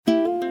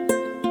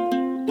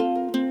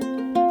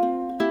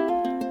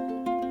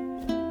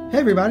Hey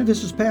everybody,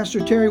 this is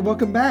Pastor Terry.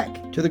 Welcome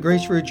back to the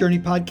Grace for Your Journey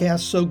podcast.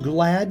 So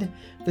glad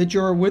that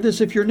you're with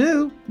us. If you're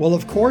new, well,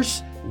 of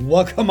course,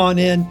 welcome on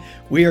in.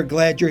 We are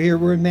glad you're here.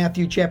 We're in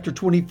Matthew chapter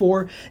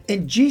 24,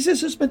 and Jesus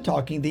has been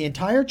talking the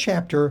entire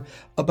chapter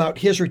about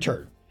his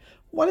return.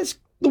 What is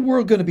the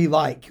world going to be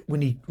like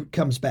when he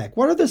comes back?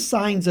 What are the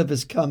signs of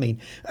his coming?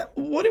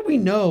 What do we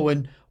know,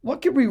 and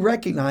what can we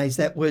recognize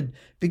that would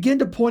begin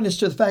to point us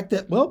to the fact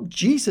that, well,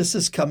 Jesus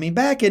is coming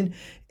back, and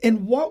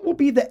what will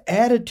be the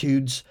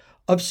attitudes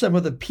of some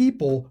of the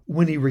people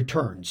when he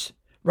returns,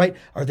 right?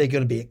 Are they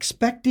going to be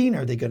expecting?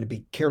 Are they going to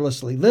be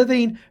carelessly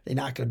living? Are they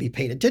not going to be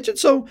paying attention?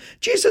 So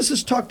Jesus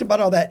has talked about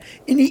all that.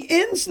 And he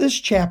ends this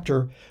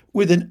chapter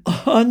with an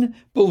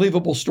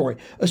unbelievable story.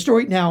 A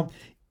story now,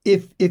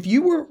 if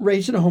you were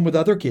raised in a home with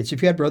other kids,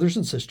 if you had brothers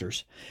and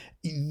sisters,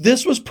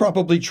 this was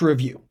probably true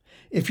of you.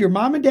 If your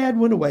mom and dad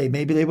went away,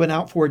 maybe they went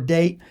out for a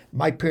date.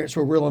 My parents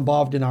were real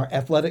involved in our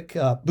athletic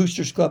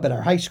boosters club at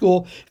our high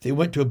school. If they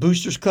went to a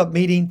boosters club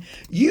meeting,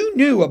 you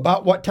knew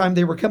about what time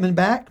they were coming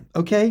back,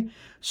 okay?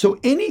 So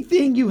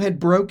anything you had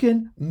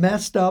broken,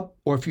 messed up,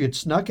 or if you had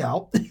snuck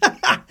out,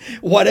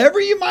 whatever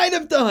you might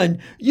have done,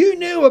 you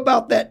knew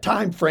about that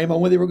time frame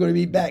on when they were going to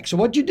be back. So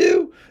what'd you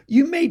do?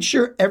 You made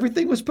sure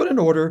everything was put in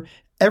order.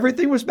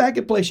 Everything was back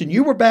in place and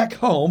you were back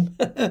home.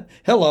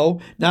 Hello,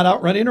 not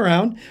out running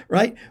around,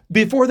 right?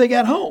 Before they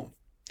got home.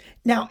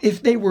 Now,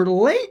 if they were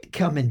late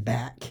coming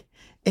back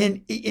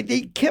and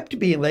they kept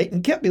being late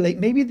and kept being late,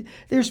 maybe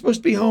they were supposed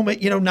to be home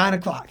at, 9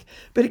 o'clock,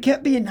 but it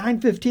kept being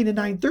 9:15 and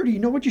 9:30. You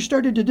know what you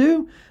started to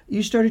do?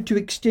 You started to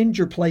extend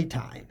your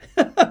playtime.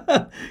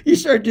 You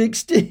started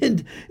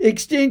to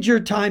extend your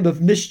time of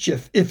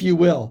mischief, if you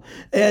will.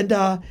 And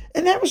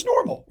that was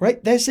normal,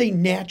 right? That's a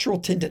natural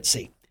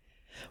tendency.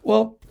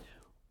 Well,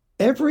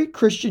 every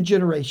Christian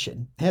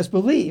generation has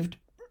believed,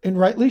 and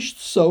rightly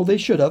so they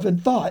should have,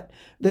 and thought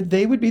that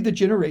they would be the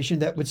generation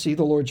that would see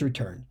the Lord's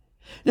return.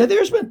 Now,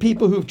 there's been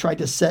people who've tried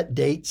to set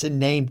dates and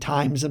name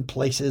times and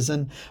places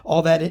and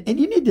all that, and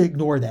you need to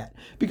ignore that.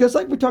 Because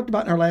like we talked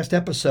about in our last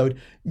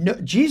episode,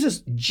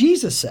 Jesus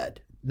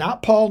said,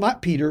 not Paul,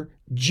 not Peter,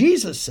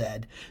 Jesus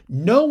said,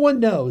 no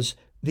one knows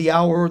the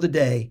hour or the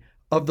day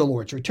of the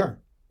Lord's return.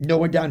 No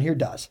one down here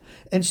does.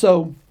 And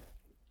so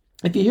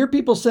if you hear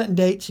people setting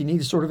dates, you need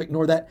to sort of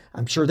ignore that.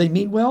 I'm sure they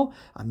mean well.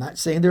 I'm not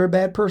saying they're a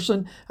bad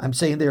person. I'm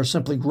saying they're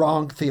simply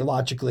wrong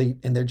theologically,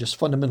 and they're just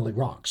fundamentally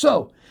wrong.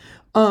 So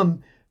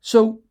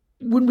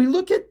when we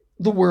look at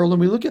the world and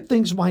we look at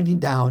things winding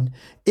down,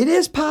 it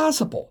is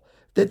possible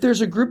that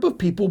there's a group of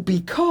people,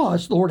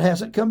 because the Lord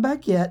hasn't come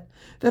back yet,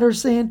 that are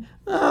saying,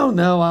 oh,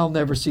 no, I'll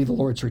never see the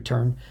Lord's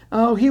return.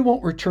 Oh, he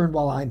won't return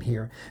while I'm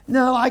here.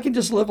 No, I can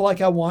just live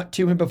like I want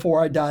to, and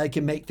before I die, I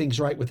can make things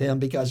right with him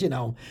because,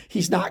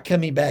 he's not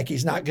coming back.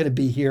 He's not going to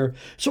be here.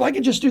 So I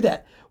can just do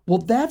that. Well,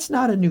 that's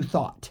not a new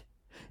thought.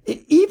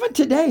 Even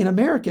today in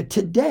America,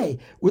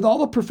 with all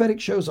the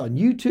prophetic shows on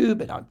YouTube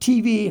and on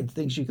TV and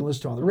things you can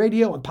listen to on the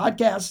radio and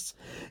podcasts,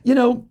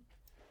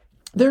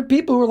 there are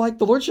people who are like,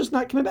 the Lord's just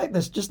not coming back.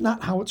 That's just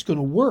not how it's going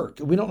to work.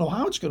 We don't know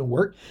how it's going to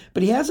work,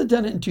 but he hasn't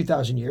done it in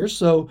 2,000 years.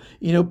 So,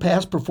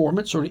 past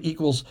performance sort of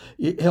equals,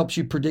 it helps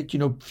you predict,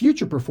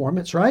 future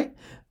performance, right?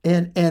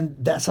 And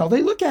that's how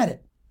they look at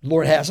it.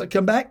 Lord hasn't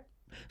come back,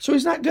 so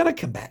he's not going to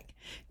come back.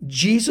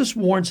 Jesus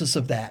warns us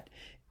of that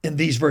in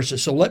these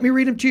verses. So let me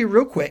read them to you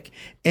real quick,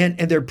 and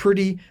they're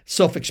pretty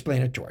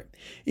self-explanatory.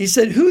 He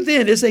said, who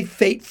then is a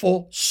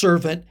faithful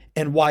servant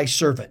and wise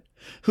servant,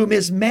 whom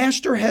his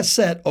master has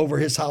set over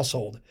his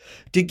household,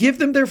 to give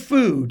them their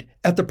food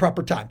at the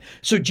proper time?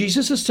 So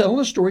Jesus is telling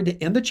a story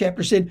to end the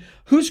chapter, saying,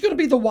 who's going to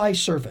be the wise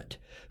servant?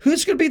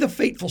 Who's going to be the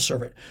faithful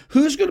servant?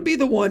 Who's going to be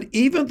the one,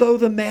 even though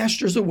the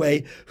master's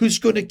away, who's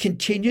going to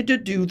continue to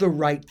do the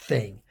right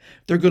thing?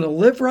 They're going to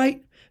live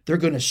right. They're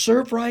going to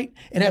serve right.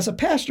 And as a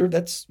pastor,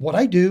 that's what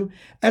I do.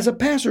 As a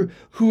pastor,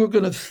 who are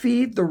going to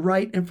feed the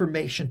right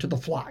information to the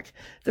flock.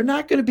 They're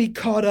not going to be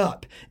caught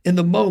up in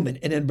the moment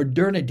and in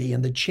modernity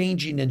and the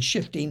changing and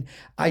shifting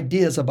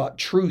ideas about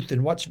truth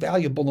and what's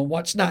valuable and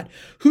what's not.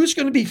 Who's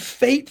going to be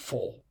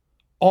faithful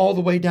all the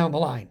way down the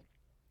line?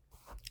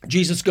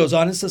 Jesus goes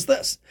on and says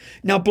this,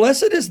 now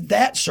blessed is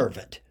that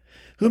servant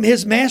whom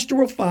his master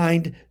will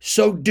find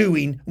so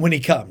doing when he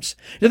comes.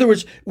 In other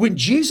words, when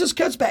Jesus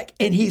comes back,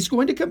 and he's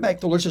going to come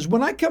back, the Lord says,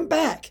 when I come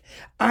back,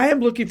 I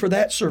am looking for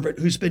that servant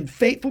who's been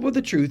faithful with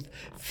the truth,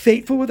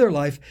 faithful with their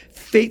life,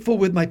 faithful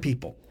with my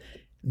people.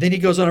 Then he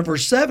goes on in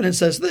verse 7 and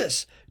says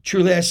this,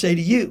 truly I say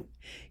to you,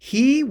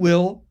 he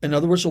will, in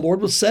other words, the Lord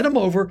will set him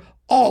over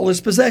all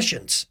his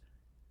possessions.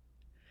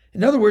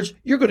 In other words,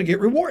 you're going to get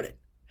rewarded.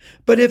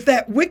 But if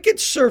that wicked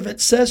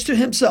servant says to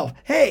himself,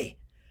 hey,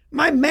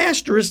 my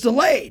master is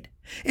delayed,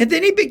 and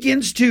then he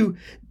begins to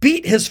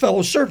beat his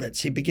fellow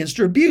servants. He begins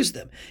to abuse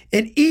them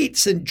and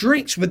eats and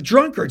drinks with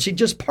drunkards. He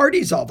just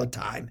parties all the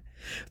time.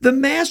 The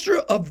master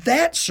of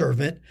that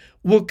servant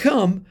will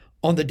come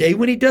on the day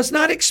when he does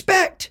not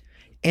expect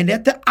and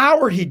at the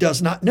hour he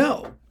does not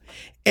know,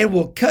 and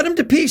will cut him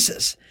to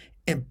pieces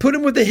and put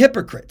him with the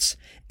hypocrites.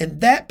 In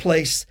that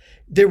place,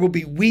 there will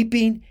be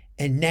weeping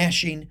and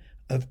gnashing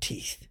of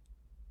teeth.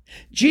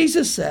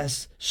 Jesus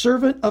says,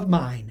 servant of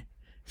mine,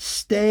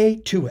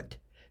 stay to it.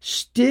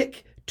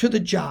 Stick to the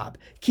job.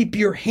 Keep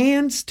your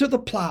hands to the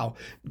plow.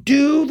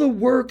 Do the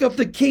work of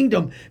the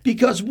kingdom,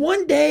 because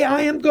one day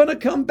I am going to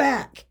come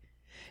back.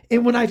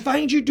 And when I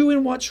find you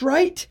doing what's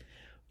right,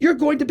 you're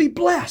going to be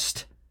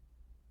blessed.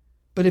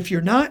 But if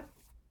you're not,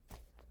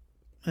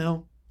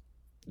 well,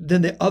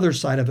 then the other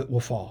side of it will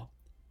fall.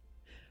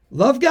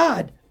 Love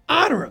God,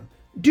 honor Him,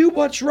 do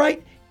what's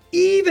right.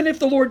 Even if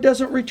the Lord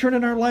doesn't return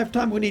in our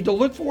lifetime, we need to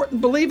look for it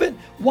and believe it.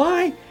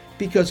 Why?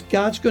 Because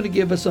God's going to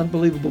give us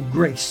unbelievable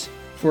grace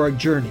for our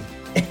journey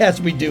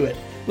as we do it.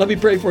 Let me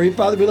pray for you.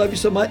 Father, we love you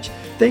so much.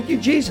 Thank you,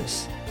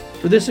 Jesus,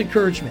 for this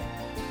encouragement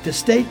to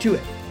stay to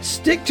it,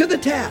 stick to the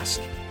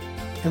task.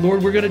 And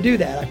Lord, we're going to do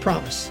that, I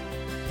promise.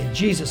 In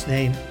Jesus'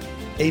 name,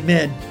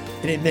 amen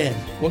and amen.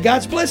 Well,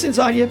 God's blessings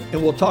on you,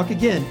 and we'll talk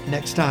again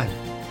next time.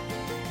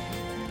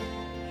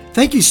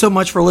 Thank you so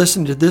much for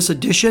listening to this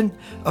edition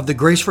of the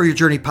Grace for Your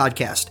Journey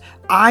podcast.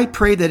 I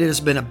pray that it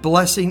has been a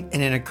blessing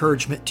and an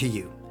encouragement to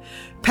you.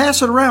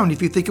 Pass it around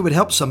if you think it would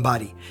help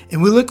somebody,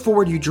 and we look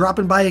forward to you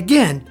dropping by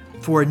again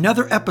for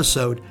another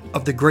episode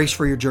of the Grace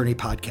for Your Journey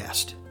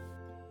podcast.